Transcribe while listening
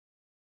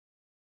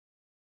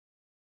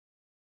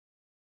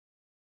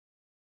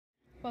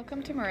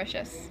Welcome to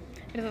Mauritius.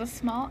 It is a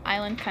small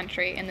island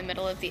country in the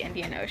middle of the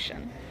Indian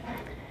Ocean.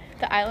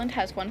 The island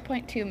has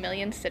 1.2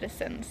 million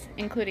citizens,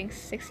 including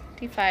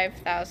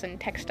 65,000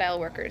 textile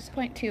workers.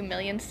 1.2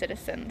 million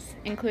citizens,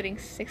 including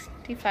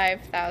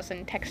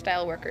 65,000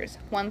 textile workers,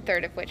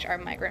 one-third of which are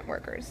migrant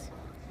workers.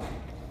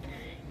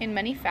 In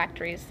many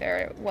factories,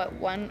 there are what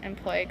one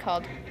employee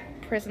called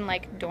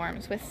prison-like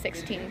dorms with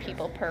 16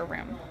 people per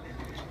room.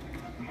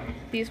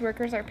 These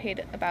workers are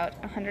paid about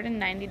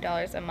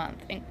 $190 a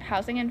month.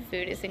 Housing and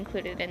food is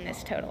included in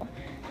this total.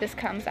 This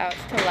comes out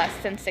to less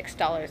than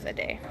 $6 a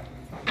day.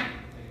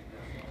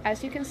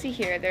 As you can see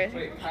here, there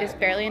is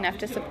barely enough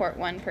to support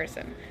one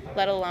person,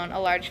 let alone a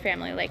large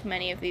family like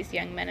many of these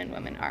young men and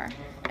women are.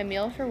 A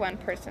meal for one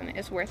person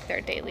is worth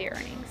their daily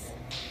earnings.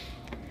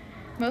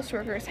 Most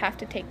workers have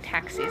to take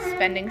taxis,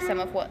 spending some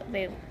of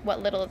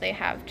what little they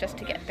have just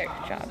to get their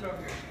job.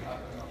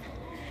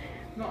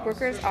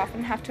 Workers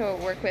often have to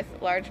work with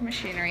large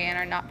machinery and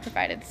are not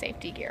provided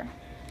safety gear.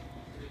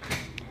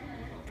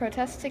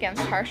 Protests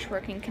against harsh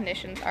working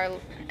conditions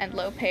and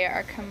low pay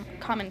are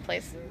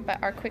commonplace,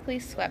 but are quickly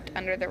swept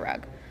under the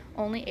rug.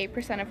 Only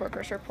 8% of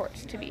workers report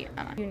to be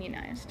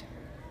unionized.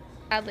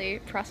 Sadly,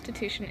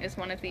 prostitution is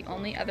one of the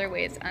only other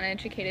ways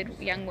uneducated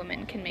young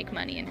women can make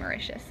money in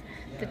Mauritius.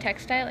 The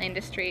textile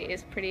industry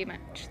is pretty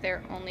much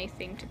their only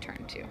thing to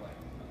turn to.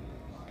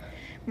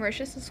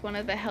 Mauritius is one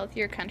of the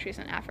healthier countries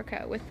in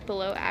Africa with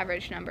below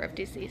average number of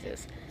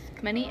diseases.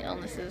 Many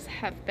illnesses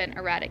have been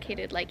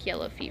eradicated like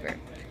yellow fever.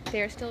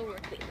 They are still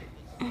working.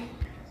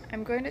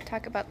 I'm going to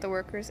talk about the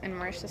workers in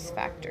Mauritius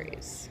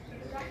factories.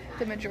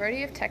 The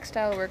majority of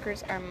textile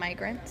workers are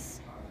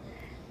migrants.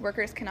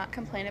 Workers cannot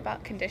complain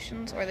about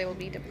conditions or they will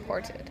be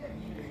deported.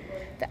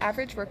 The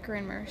average worker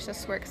in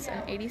Mauritius works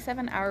an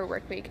 87-hour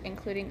work week,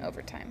 including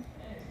overtime.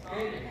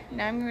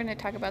 Now I'm going to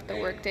talk about the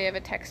workday of a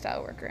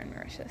textile worker in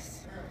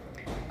Mauritius.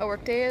 A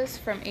workday is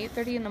from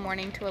 8:30 in the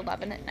morning to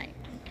 11 at night.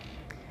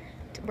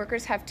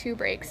 Workers have 2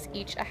 breaks,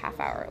 each a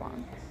half-hour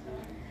long.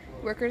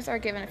 Workers are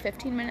given a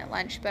 15-minute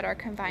lunch but are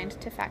confined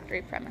to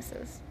factory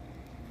premises.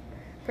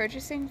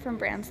 Purchasing from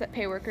brands that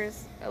pay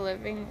workers a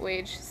living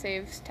wage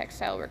saves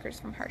textile workers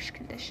from harsh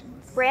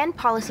conditions. Brand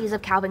policies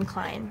of Calvin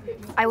Klein.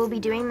 I will be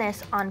doing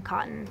this on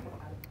cotton.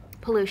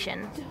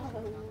 Pollution.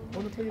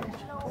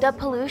 The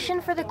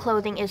pollution for the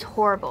clothing is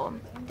horrible.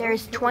 There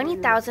is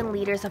 20,000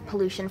 liters of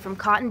pollution from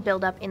cotton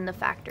buildup in the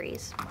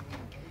factories.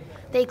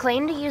 They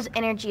claim to use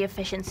energy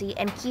efficiency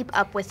and keep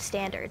up with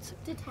standards.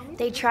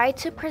 They try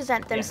to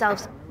present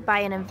themselves by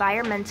an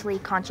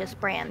environmentally conscious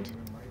brand.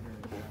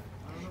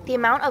 The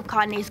amount of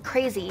cotton is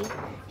crazy.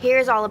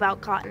 Here's all about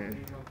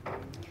cotton.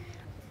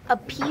 A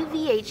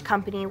PVH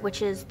company,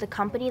 which is the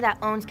company that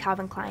owns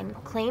Calvin Klein,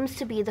 claims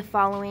to be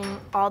following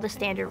all the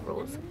standard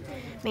rules,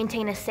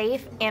 maintain a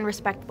safe and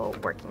respectable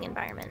working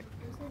environment.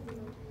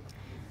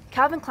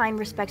 Calvin Klein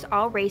respects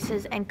all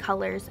races and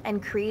colors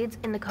and creeds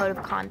in the code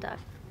of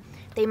conduct.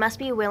 They must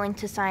be willing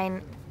to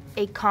sign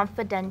a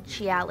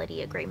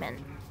confidentiality agreement.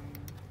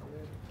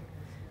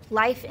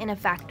 Life in a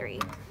factory.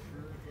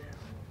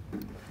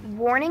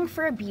 Warning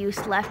for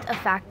abuse left a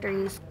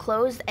factories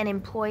closed and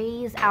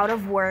employees out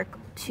of work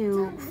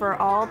for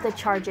all the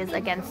charges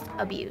against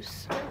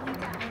abuse.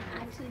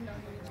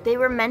 They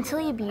were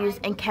mentally abused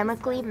and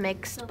chemically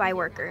mixed by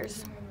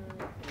workers.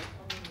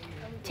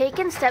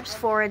 Taken steps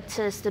forward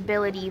to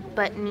stability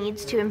but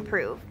needs to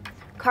improve.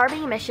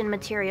 Carbon emission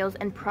materials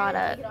and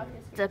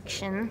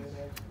production,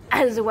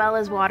 as well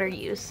as water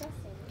use.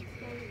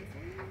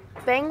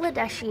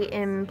 Bangladeshi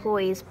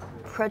employees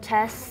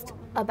protest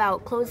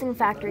about closing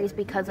factories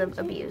because of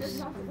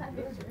abuse.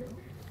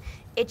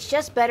 It's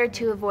just better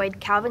to avoid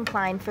Calvin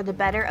Klein for the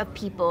better of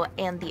people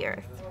and the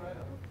earth.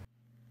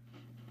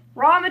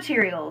 Raw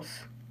materials.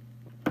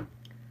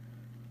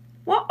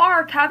 What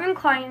are Calvin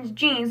Klein's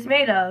jeans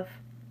made of?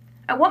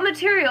 And what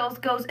materials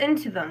goes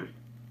into them?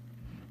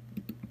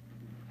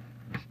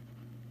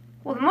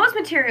 Well, the most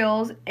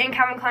materials in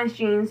Calvin Klein's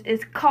jeans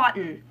is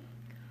cotton.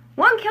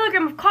 1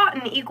 kilogram of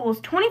cotton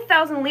equals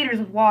 20,000 liters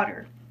of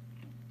water.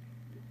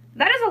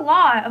 That is a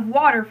lot of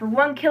water for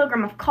 1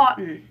 kilogram of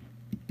cotton.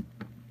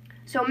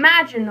 So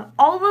imagine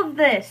all of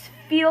this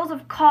fields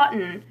of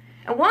cotton,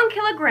 and 1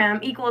 kilogram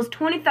equals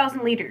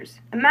 20,000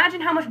 liters.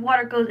 Imagine how much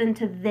water goes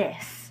into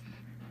this.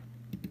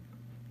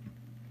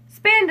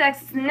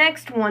 Spandex is the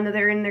next one that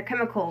are in their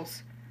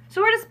chemicals.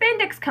 So where does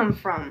spandex come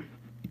from?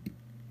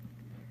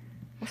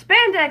 Well,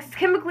 spandex is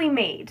chemically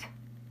made.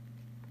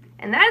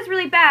 And that is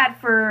really bad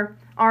for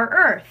our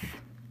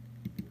earth.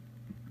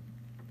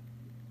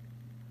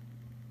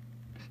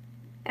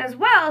 As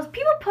well as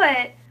people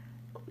put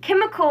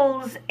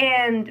chemicals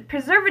and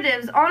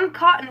preservatives on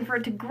cotton for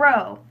it to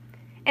grow.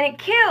 And it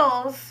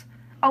kills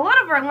a lot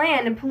of our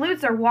land and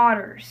pollutes our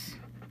waters.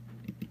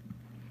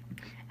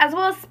 As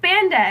well as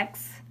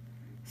spandex.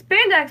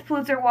 Spandex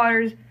pollutes our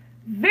waters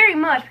very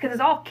much because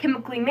it's all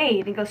chemically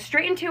made and goes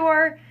straight into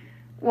our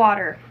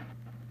water.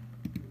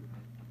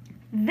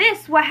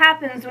 This is what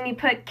happens when you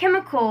put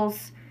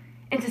chemicals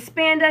into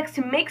spandex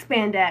to make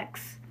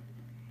spandex.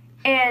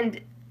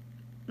 And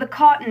the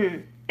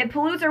cotton It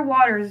pollutes our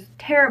waters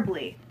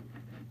terribly.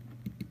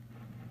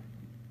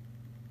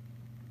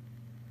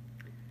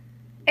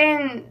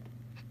 And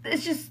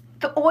it's just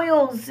the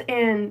oils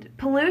and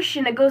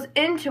pollution that goes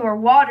into our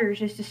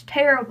waters is just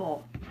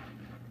terrible.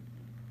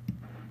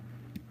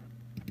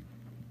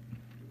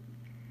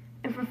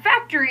 And from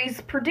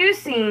factories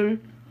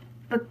producing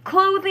the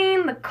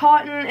clothing, the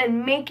cotton,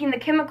 and making the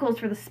chemicals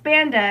for the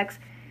spandex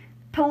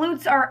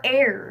pollutes our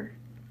air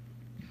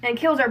and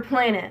kills our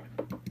planet.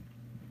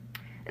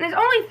 And there's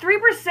only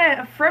 3%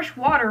 of fresh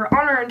water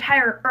on our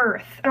entire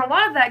Earth, and a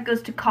lot of that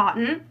goes to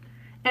cotton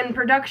and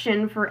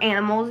production for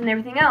animals and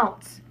everything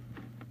else.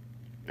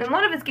 And a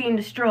lot of it's getting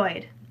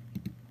destroyed.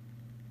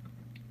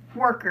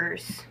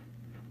 Workers.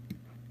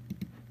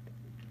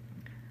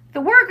 The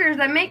workers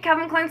that make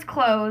Calvin Klein's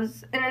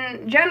clothes,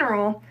 and in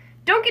general,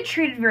 don't get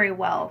treated very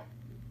well.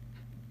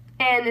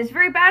 And it's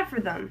very bad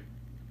for them.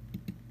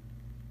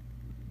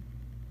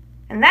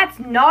 And that's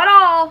not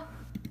all.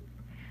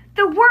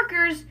 The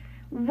workers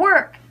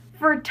work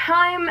for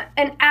time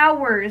and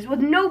hours with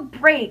no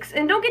breaks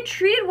and don't get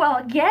treated well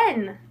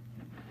again.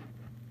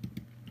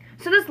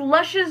 So this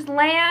luscious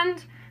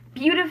land,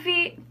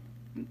 beautiful,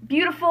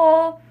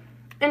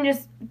 and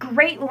just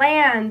great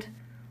land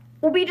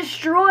will be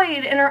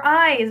destroyed in our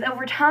eyes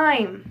over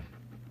time.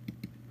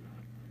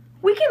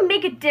 We can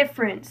make a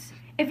difference.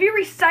 If you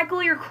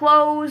recycle your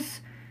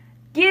clothes,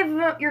 give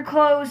your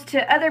clothes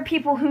to other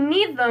people who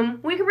need them,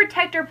 we can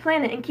protect our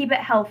planet and keep it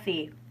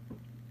healthy.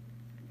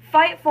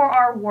 Fight for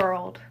our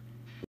world.